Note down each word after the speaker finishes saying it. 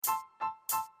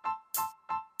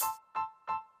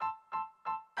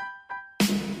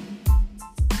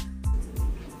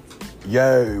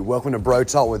Yo, welcome to Bro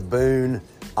Talk with Boone.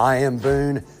 I am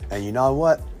Boone, and you know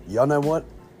what? Y'all know what?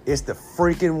 It's the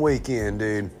freaking weekend,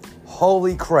 dude.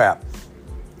 Holy crap.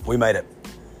 We made it.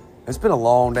 It's been a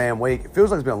long damn week. It feels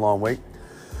like it's been a long week.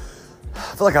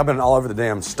 I feel like I've been all over the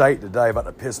damn state today, about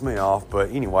to piss me off.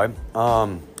 But anyway,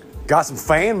 got some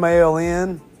fan mail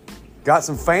in.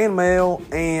 And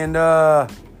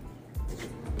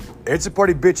it's a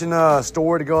pretty bitchin'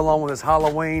 story to go along with this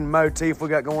Halloween motif we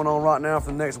got going on right now for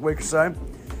the next week or so.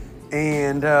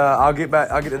 And I'll get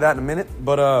to that in a minute.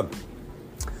 But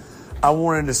I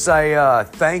wanted to say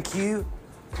thank you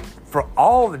for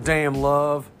all the damn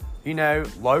love, you know,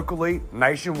 locally,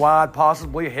 nationwide,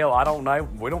 possibly. Hell, I don't know.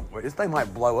 This thing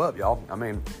might blow up, y'all. I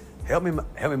mean, help me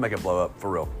make it blow up, for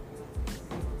real.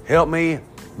 Help me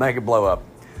make it blow up.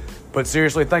 But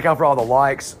seriously, thank y'all for all the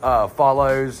likes,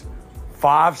 follows,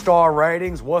 5-star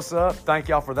ratings. What's up? Thank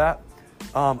y'all for that.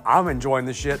 I'm enjoying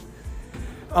this shit.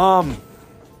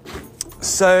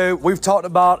 So we've talked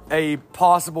about a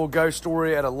possible ghost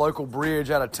story at a local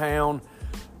bridge out of town.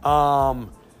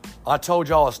 I told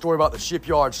y'all a story about the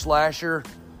shipyard slasher,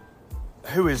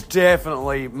 who is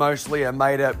definitely mostly a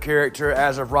made-up character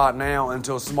as of right now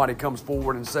until somebody comes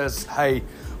forward and says, hey,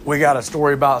 we got a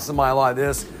story about somebody like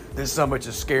this. This so much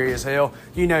is scary as hell.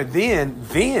 You know, then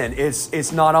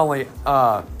it's not only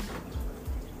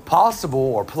possible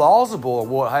or plausible or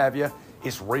what have you,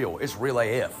 it's real. It's real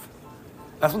AF.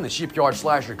 That's when the shipyard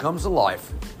slasher comes to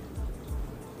life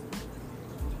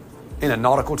in a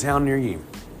nautical town near you.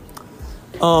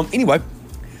 Anyway,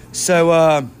 so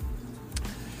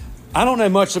I don't know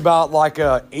much about like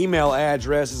email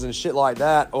addresses and shit like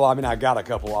that. Well, I mean, I got a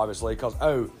couple obviously because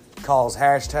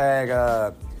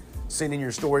hashtag sending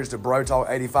your stories to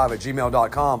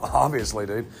brotalk85@gmail.com. Obviously,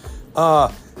 dude.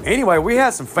 Anyway, we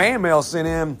had some fan mail sent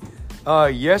in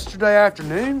yesterday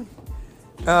afternoon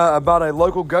about a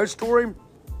local ghost story.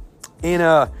 And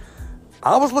I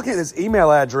was looking at this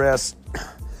email address,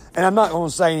 and I'm not going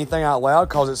to say anything out loud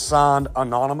because it's signed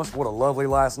anonymous. What a lovely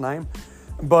last name.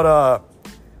 But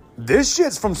this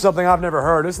shit's from something I've never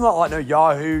heard. It's not like no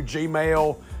Yahoo,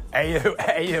 Gmail,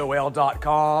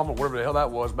 AOL.com, or whatever the hell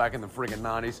that was back in the freaking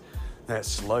 90s. That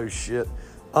slow shit.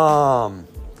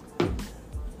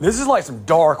 This is like some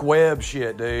dark web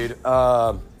shit, dude.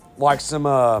 Like some,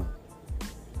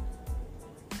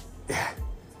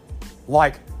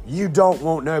 like you don't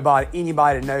want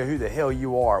anybody to know who the hell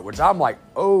you are. Which I'm like,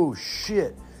 oh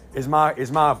shit, is my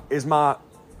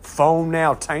phone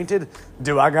now tainted?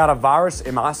 Do I got a virus?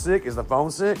 Am I sick? Is the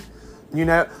phone sick? You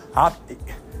know,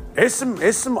 it's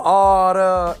some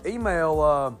odd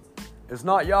email. It's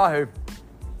not Yahoo.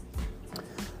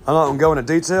 I'm not gonna go into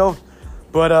detail,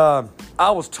 but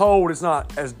I was told it's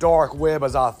not as dark web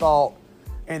as I thought,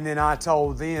 and then I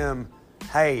told them,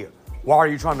 hey, why are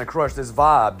you trying to crush this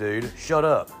vibe, dude? Shut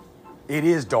up. It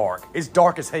is dark. It's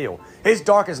dark as hell. It's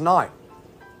dark as night.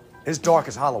 It's dark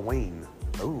as Halloween.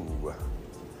 Ooh.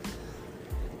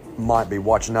 Might be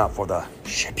watching out for the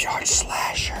shipyard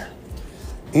slasher.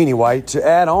 Anyway, to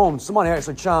add on, somebody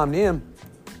actually chimed in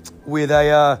with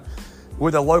a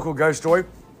local ghost story,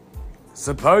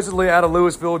 supposedly out of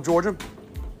Louisville, Georgia.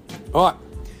 All right,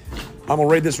 I'm gonna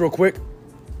read this real quick.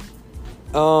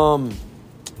 Hello,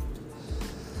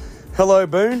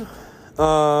 Boone.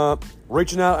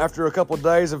 Reaching out after a couple of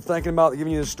days of thinking about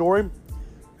giving you this story,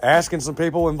 asking some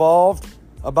people involved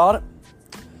about it.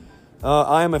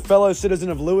 I am a fellow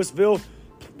citizen of Louisville.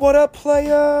 What up,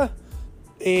 playa?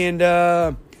 And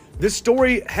this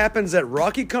story happens at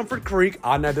Rocky Comfort Creek.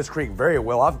 I know this creek very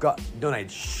well. I've done a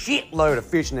shitload of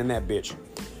fishing in that bitch.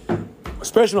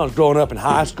 Especially when I was growing up in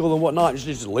high school and whatnot. Just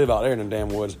used to live out there in the damn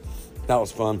woods. That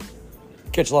was fun.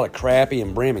 Catch a lot of crappie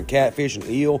and brim and catfish and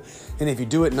eel. And if you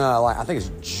do it in, I think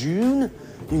it's June, you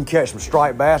can catch some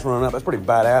striped bass running up. That's pretty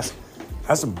badass.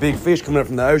 That's some big fish coming up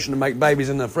from the ocean to make babies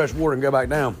in the fresh water and go back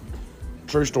down.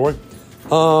 True story.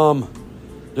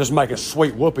 Just making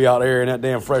sweet whoopee out there in that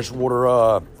damn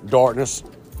freshwater darkness.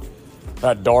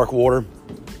 That dark water.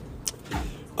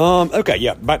 Okay,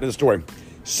 yeah, back to the story.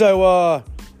 So,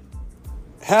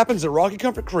 happens at Rocky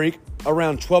Comfort Creek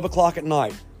around 12 o'clock at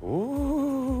night.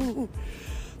 Ooh.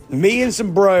 Me and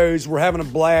some bros were having a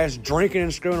blast, drinking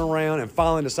and screwing around, and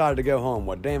finally decided to go home.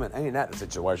 Well, damn it, ain't that the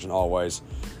situation always?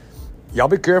 Y'all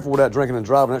be careful with that drinking and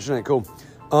driving. That shit ain't cool.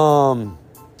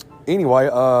 Anyway,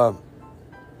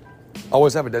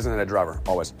 always have a designated driver.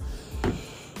 Always.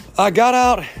 I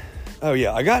got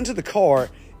into the car,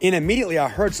 and immediately I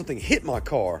heard something hit my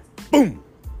car. Boom!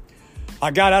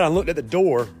 I got out and looked at the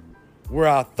door where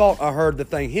I thought I heard the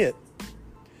thing hit,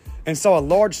 and saw a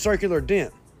large circular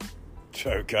dent.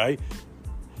 Okay.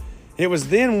 It was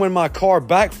then when my car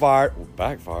backfired.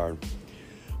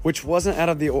 which wasn't out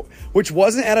of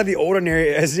the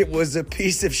ordinary, as it was a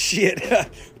piece of shit.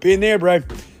 Been there, bro.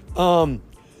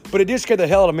 But it did scare the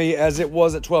hell out of me, as it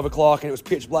was at 12 o'clock and it was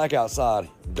pitch black outside.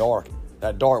 Dark.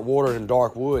 That dark water and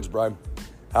dark woods, bro.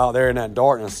 Out there in that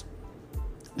darkness.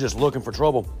 Just looking for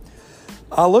trouble.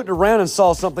 I looked around and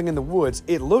saw something in the woods.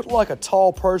 It looked like a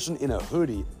tall person in a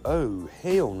hoodie. Oh,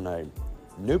 hell no.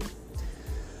 Nope.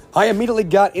 I immediately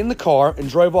got in the car and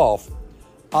drove off.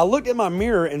 I looked at my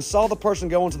mirror and saw the person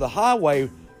go onto the highway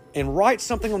and write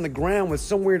something on the ground with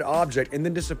some weird object and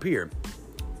then disappear.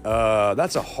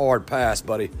 That's a hard pass,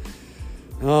 buddy.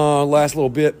 Last little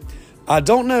bit. I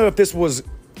don't know if this was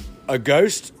a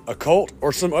ghost, a cult,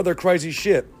 or some other crazy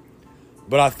shit,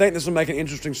 but I think this will make an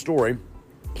interesting story.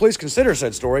 Please consider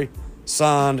said story.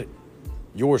 Signed,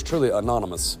 yours truly,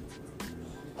 Anonymous.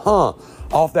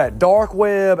 Off that dark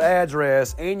web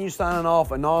address, and you signing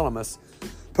off Anonymous.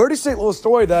 Pretty sick little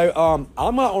story, though.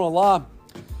 I'm not gonna lie.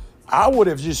 I would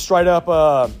have just straight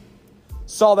up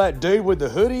saw that dude with the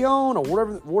hoodie on, or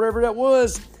whatever that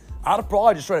was. I'd have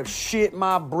probably just straight up shit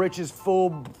my britches full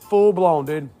blown,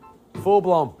 dude. Full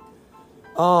blown.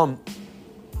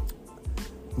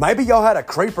 Maybe y'all had a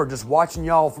creeper just watching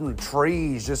y'all from the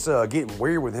trees, just getting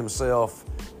weird with himself.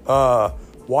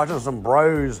 Watching some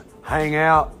bros hang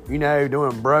out,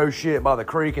 doing bro shit by the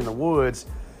creek in the woods.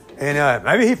 And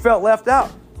maybe he felt left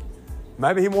out.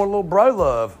 Maybe he wanted a little bro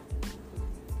love.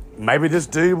 Maybe this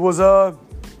dude was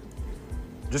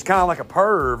just kind of like a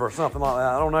perv or something like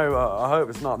that. I don't know. I hope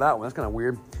it's not that one. That's kind of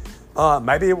weird.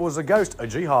 Maybe it was a ghost, a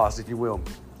jihad, if you will.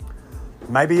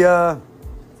 Maybe,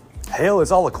 hell,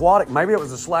 it's all aquatic. Maybe it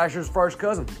was a slasher's first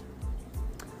cousin.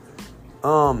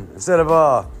 Instead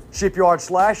of Shipyard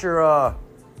Slasher,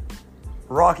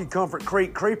 Rocky Comfort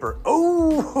Creek Creeper.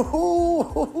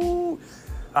 Ooh,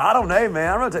 I don't know,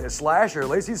 man. I'm going to take a slasher. At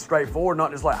least he's straightforward,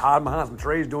 not just like hiding behind some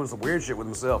trees doing some weird shit with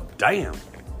himself. Damn.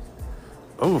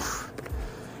 Oof.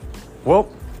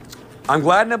 Well, I'm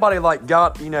glad nobody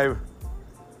got,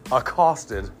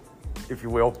 accosted, if you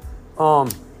will.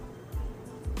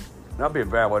 That'd be a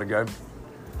bad way to go.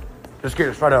 Just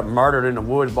get straight up murdered in the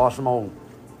woods by some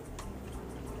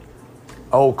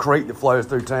old creek that flows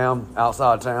through town,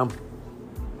 outside town.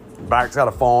 Backs out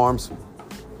of farms.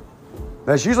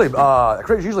 That's usually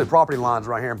creek's usually property lines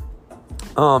right here.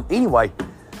 Anyway,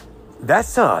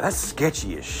 that's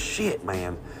sketchy as shit,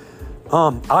 man.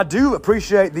 I do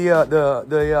appreciate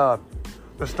the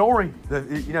story,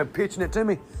 pitching it to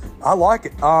me. I like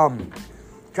it. Kind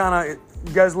of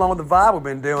goes along with the vibe we've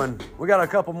been doing. We got a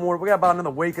couple more. We got about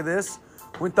another week of this.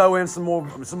 We throw in some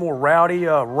more rowdy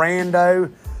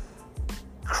rando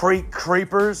creek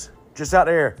creepers just out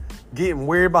there getting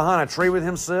weird behind a tree with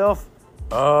himself.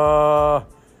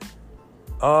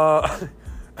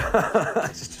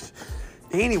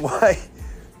 Anyway,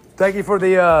 thank you for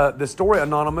the story,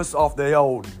 Anonymous, off the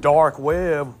old dark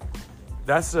web.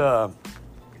 That's I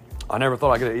never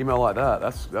thought I'd get an email like that.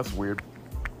 That's weird.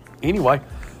 Anyway,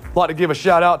 I'd like to give a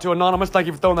shout out to Anonymous. Thank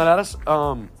you for throwing that at us.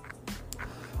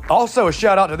 Also, a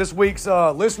shout out to this week's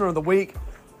listener of the week,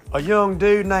 a young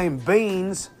dude named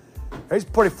Beans. He's a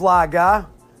pretty fly guy.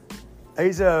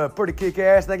 He's pretty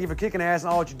kick-ass. Thank you for kicking ass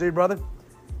and all that you do, brother.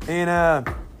 And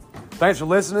thanks for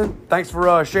listening. Thanks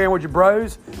for sharing with your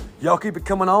bros. Y'all keep it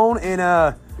coming on.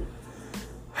 And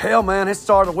hell, man, it's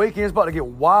start of the weekend. It's about to get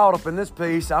wild up in this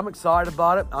piece. I'm excited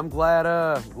about it. I'm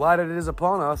glad it is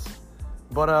upon us.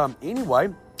 But anyway,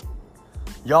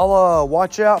 y'all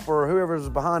watch out for whoever's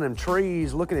behind them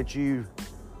trees looking at you,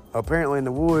 apparently in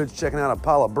the woods, checking out a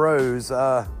pile of bros.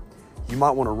 You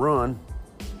might want to run.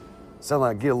 Sound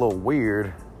like it get a little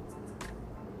weird,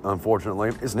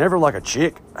 unfortunately. It's never like a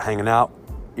chick hanging out.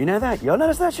 You know that? Y'all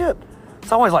notice that shit?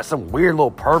 It's always like some weird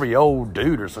little pervy old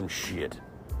dude or some shit.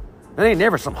 There ain't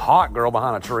never some hot girl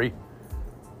behind a tree.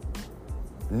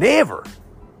 Never.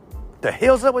 The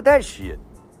hell's up with that shit?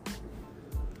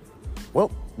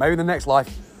 Well, maybe in the next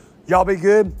life. Y'all be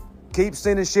good. Keep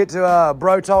sending shit to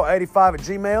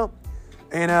brotalk85@gmail.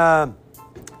 And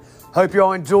hope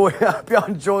y'all enjoy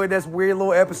this weird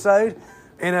little episode.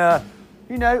 And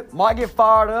might get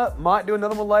fired up. Might do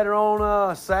another one later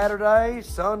on Saturday,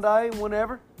 Sunday,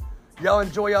 whenever. Y'all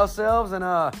enjoy yourselves. And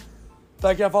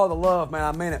thank y'all for all the love, man.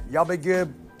 I mean it. Y'all be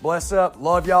good. Bless up.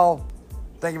 Love y'all.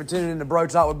 Thank you for tuning in to Bro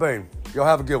Talk with Boone. Y'all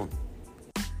have a good one.